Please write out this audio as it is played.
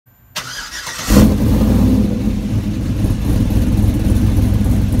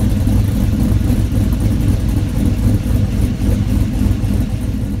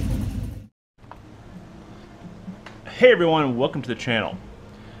Hey everyone, welcome to the channel.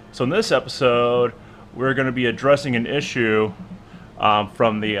 So in this episode, we're going to be addressing an issue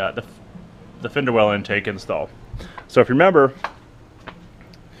from the Fender well intake install. So if you remember,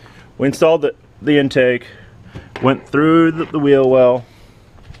 we installed the intake, went through the wheel well,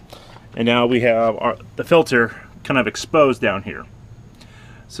 and now we have the filter kind of exposed down here.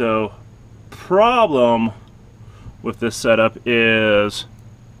 So problem with this setup is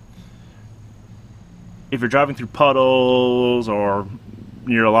if you're driving through puddles or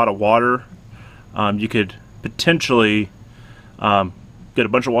near a lot of water, you could potentially get a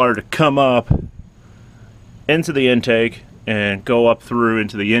bunch of water to come up into the intake and go up through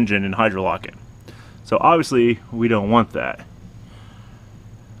into the engine and hydrolock it. So obviously we don't want that.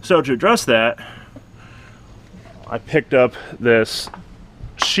 So to address that, I picked up this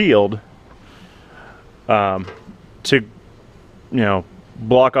shield to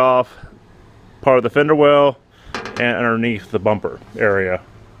block off part of the fender well and underneath the bumper area.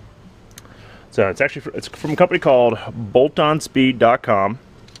 So it's from a company called boltonspeed.com.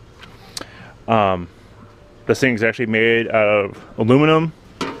 This thing's actually made out of aluminum.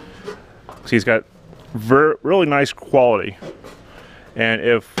 So he's got really nice quality, and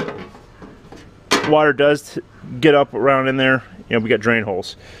if water does get up around in there, we got drain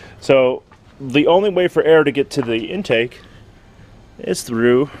holes. So the only way for air to get to the intake is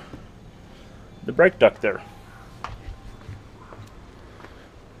through the brake duct there.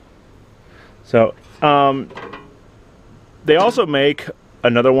 So they also make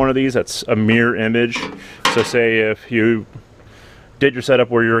another one of these that's a mirror image. So say if you did your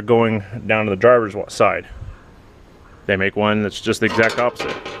setup where you're going down to the driver's side, they make one that's just the exact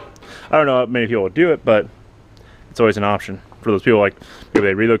opposite. I don't know how many people would do it, but it's always an option for those people. Like maybe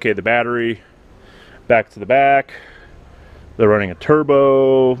they relocate the battery back to the back, they're running a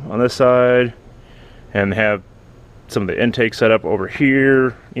turbo on this side, and have some of the intake set up over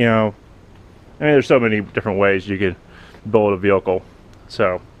here. I mean, there's so many different ways you could build a vehicle.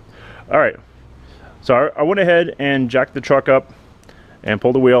 So, all right. So I went ahead and jacked the truck up and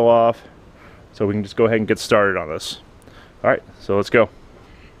pulled the wheel off, so we can just go ahead and get started on this. All right, so let's go.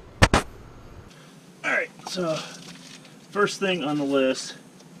 All right, so first thing on the list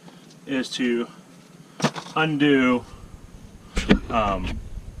is to undo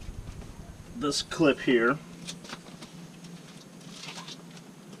this clip here.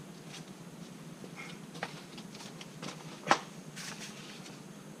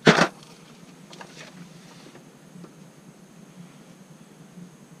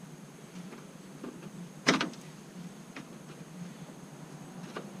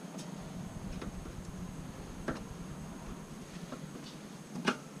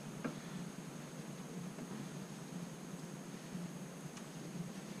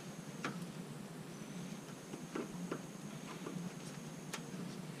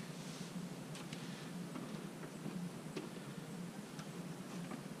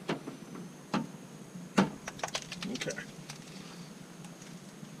 Okay.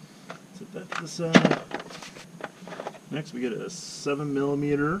 Set that to the side. Next we get a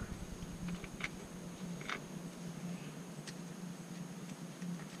 7mm.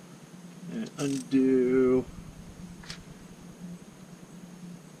 And undo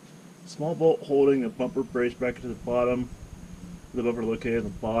small bolt holding the bumper brace bracket to the bottom. The bumper located at the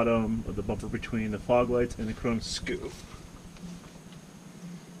bottom of the bumper between the fog lights and the chrome scoop.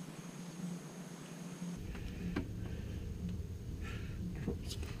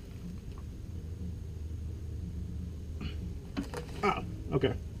 Ah,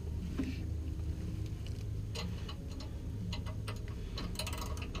 okay.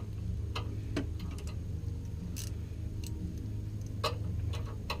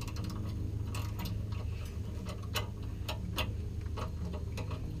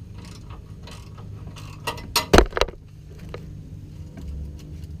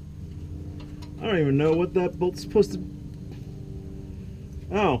 I don't even know what that bolt's supposed to...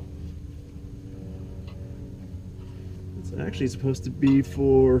 Oh. It's actually supposed to be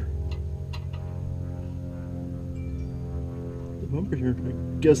for the bumper here. I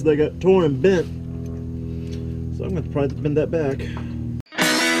guess they got torn and bent. So I'm going to probably bend that back.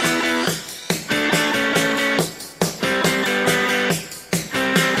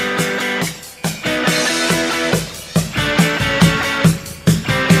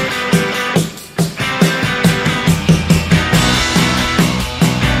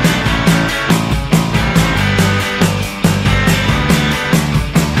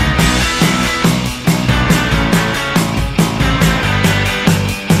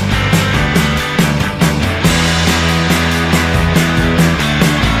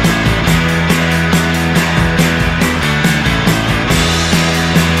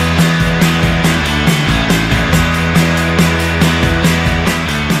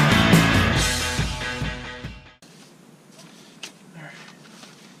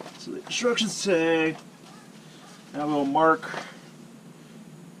 instructions say, I will mark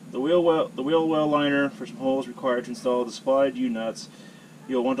the wheel well liner for some holes required to install the supplied U-nuts.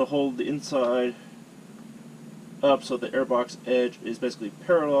 You'll want to hold the inside up so the airbox edge is basically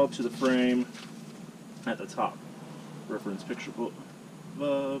parallel to the frame at the top. Reference picture, blah,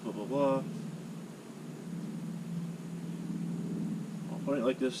 blah, blah, blah, blah. I'll put it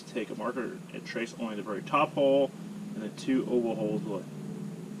like this, take a marker and trace only the very top hole, and then 2 oval holes.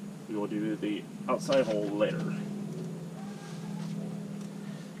 We will do the outside hole later.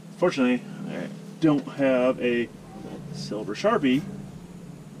 Fortunately, I don't have a silver Sharpie,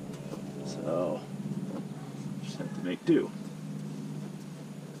 so just have to make do.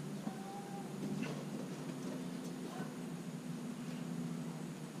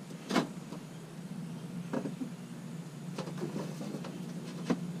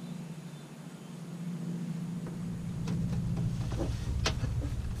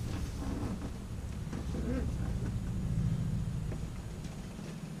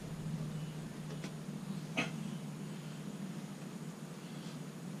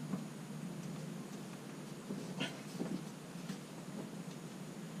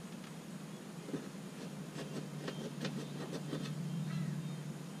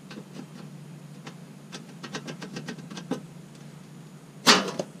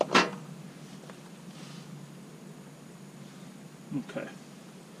 Okay.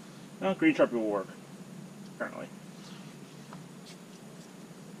 Well, green Sharpie will work, apparently.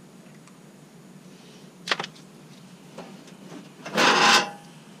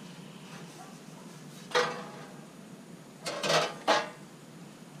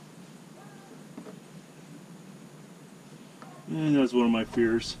 And that's one of my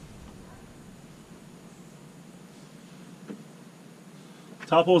fears.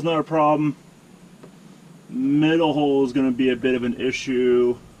 Top hole is not a problem. Middle hole is going to be a bit of an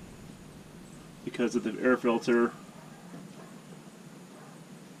issue because of the air filter.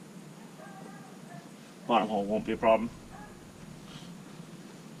 Bottom hole won't be a problem.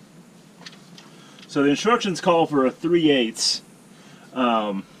 So the instructions call for a 3/8.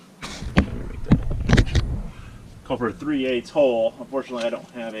 Call for a 3/8 hole. Unfortunately, I don't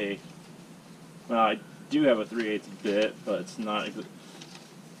have a. Well, I do have a 3/8 bit, but it's not.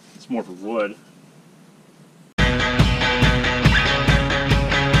 It's more for wood.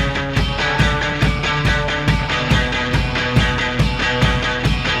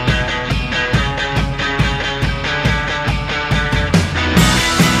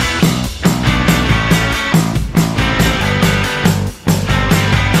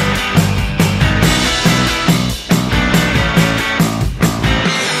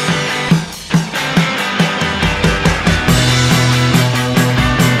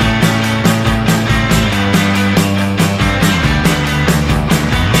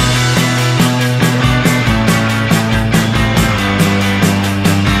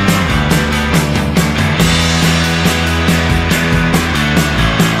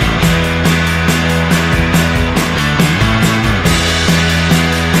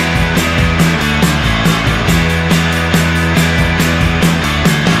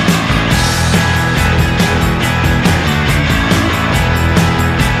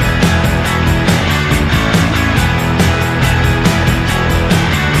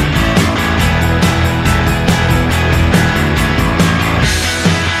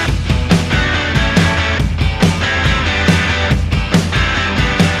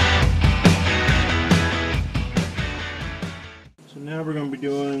 Now we're going to be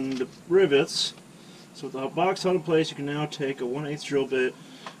doing the rivets. So with the box held in place, you can now take a 1/8 drill bit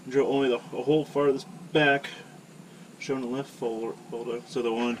and drill only the hole farthest back, shown in the left photo. So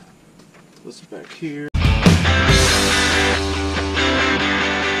the one that's back here.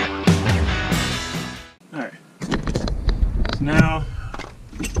 Alright. So now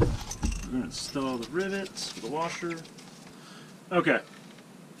we're going to install the rivets for the washer. Okay.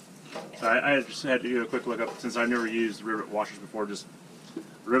 I just had to do a quick look up since I've never used rivet washers before, just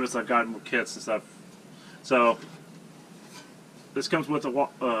rivets I've gotten with kits and stuff. So, this comes with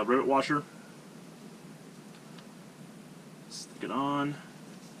a rivet washer. Stick it on.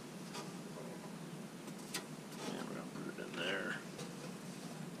 And we're going to put it in there.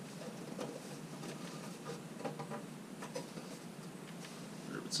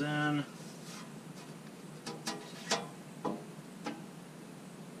 Rivets in.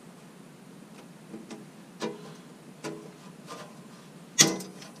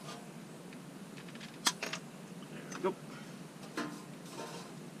 Go.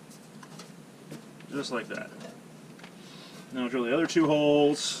 Just like that. Now drill the other 2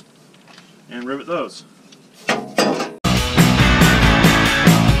 holes and rivet those.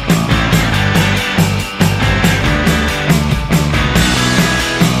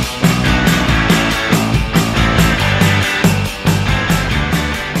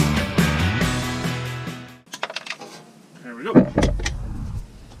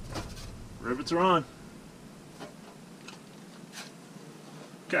 we're on.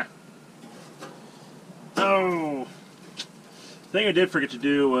 Okay. Oh, the thing I did forget to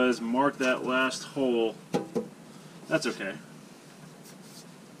do was mark that last hole. That's okay.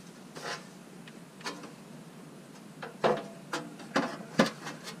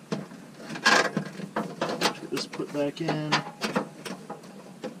 Get this put back in.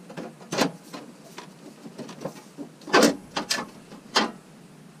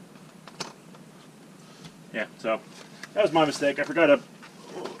 Yeah, so that was my mistake. I forgot to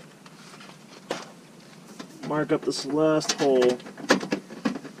mark up this last hole.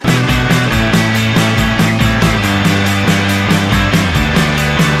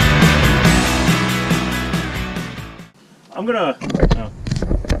 I'm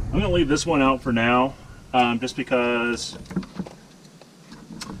gonna leave this one out for now, just because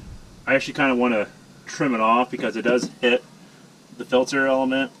I actually kind of want to trim it off because it does hit the filter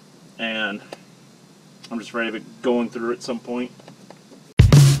element, and I'm just afraid of it going through at some point.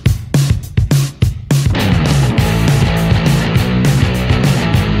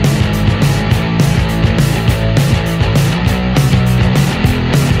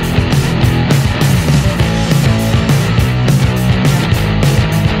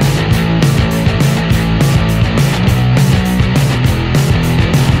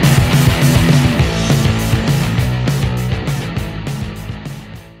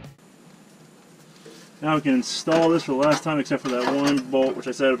 Now we can install this for the last time, except for that one bolt, which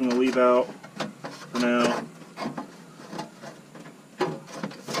I said I was going to leave out for now.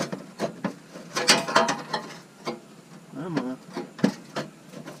 Come on.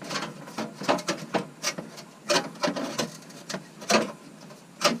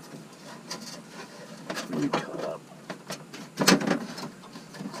 Really cut up.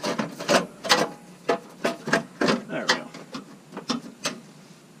 There we go.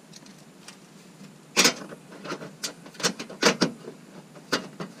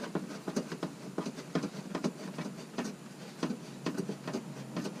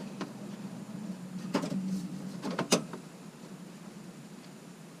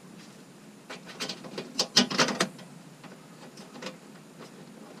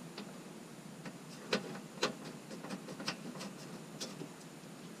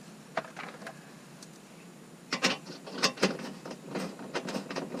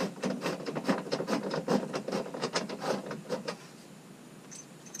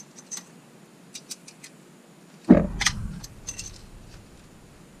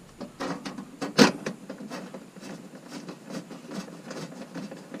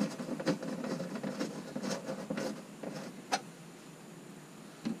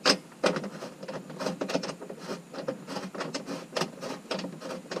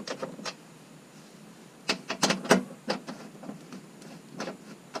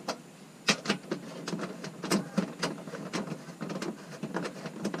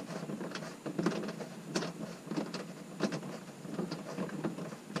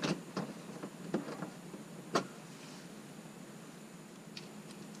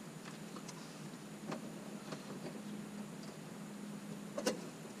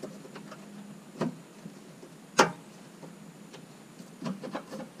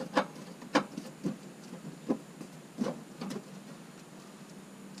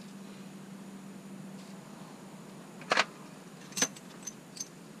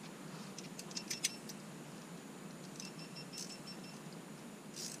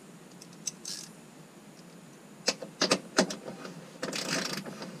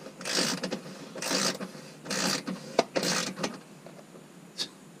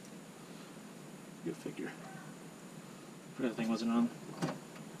 Good figure. Forgot the thing wasn't on.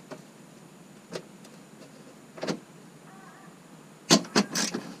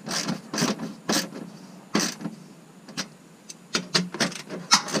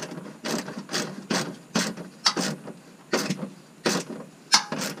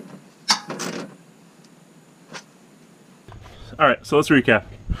 Alright, so let's recap.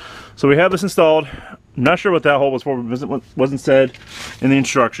 So we have this installed. I'm not sure what that hole was for, because it wasn't said in the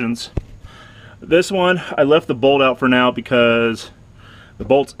instructions. This one, I left the bolt out for now because the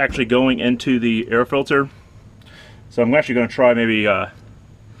bolt's actually going into the air filter. So I'm actually going to try maybe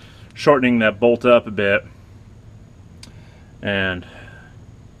shortening that bolt up a bit and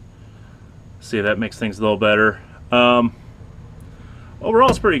see if that makes things a little better. Overall,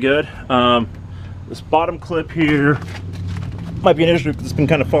 it's pretty good. This bottom clip here might be an issue because it's been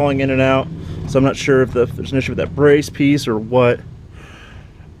kind of falling in and out. So I'm not sure if there's an issue with that brace piece or what.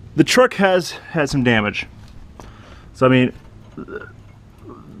 The truck has had some damage. So I mean,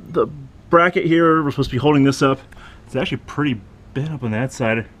 the bracket here, we're supposed to be holding this up. It's actually pretty bent up on that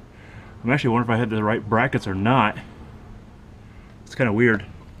side. I'm actually wondering if I had the right brackets or not. It's kind of weird.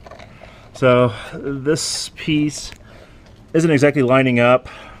 So this piece isn't exactly lining up.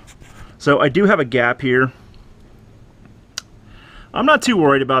 So I do have a gap here. I'm not too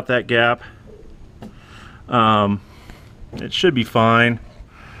worried about that gap. It should be fine.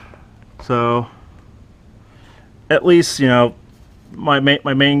 So at least, you know, my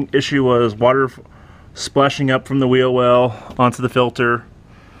main issue was water splashing up from the wheel well onto the filter.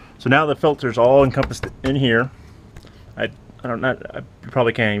 So now the filter's all encompassed in here. I you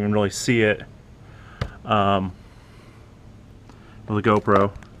probably can't even really see it with the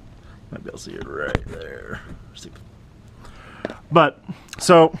GoPro. Might be able to see it right there. But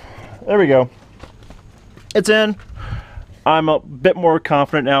so there we go. It's in. I'm a bit more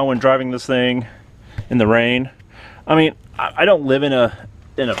confident now when driving this thing in the rain. I mean, I don't live in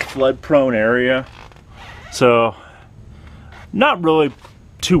a flood-prone area, so not really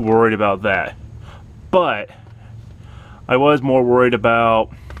too worried about that. But I was more worried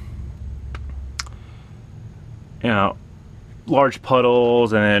about, you know, large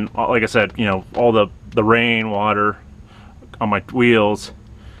puddles, and like I said, you know, all the rain water on my wheels,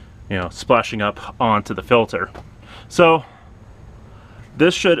 you know, splashing up onto the filter. So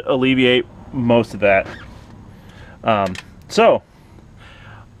this should alleviate most of that. So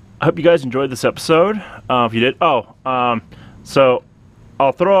I hope you guys enjoyed this episode. If you did, so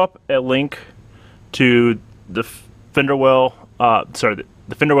I'll throw up a link to the fenderwell,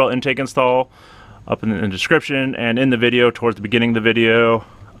 the fenderwell intake install up in the description and in the video towards the beginning of the video.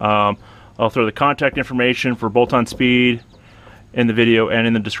 I'll throw the contact information for Bolt-On Speed in the video and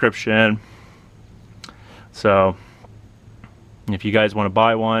in the description. So if you guys want to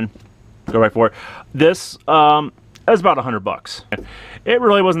buy one, go right for it. This is about $100. It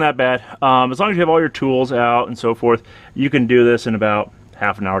really wasn't that bad. As long as you have all your tools out and so forth, you can do this in about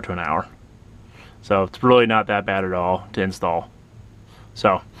half an hour to an hour. So it's really not that bad at all to install.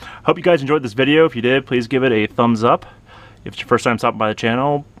 So hope you guys enjoyed this video. If you did, please give it a thumbs up. If it's your first time stopping by the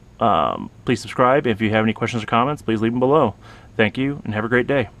channel, please subscribe. If you have any questions or comments, please leave them below. Thank you and have a great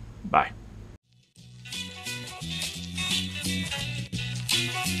day. Bye.